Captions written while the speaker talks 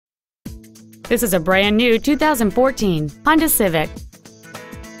This is a brand new 2014 Honda Civic.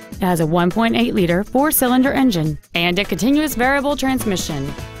 It has a 1.8-liter four-cylinder engine and a continuous variable transmission.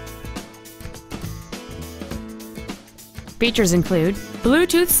 Features include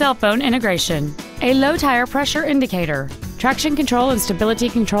Bluetooth cell phone integration, a low tire pressure indicator, traction control and stability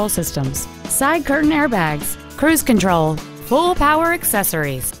control systems, side curtain airbags, cruise control, full power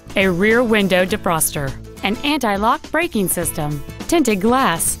accessories, a rear window defroster, an anti-lock braking system, tinted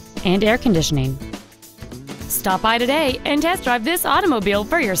glass, and air conditioning. Stop by today and test drive this automobile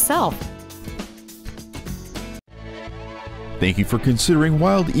for yourself. Thank you for considering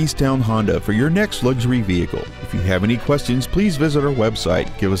Wild Easttown Honda for your next luxury vehicle. If you have any questions, please visit our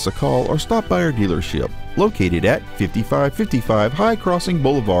website, give us a call, or stop by our dealership located at 5555 High Crossing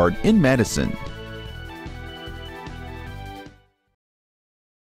Boulevard in Madison.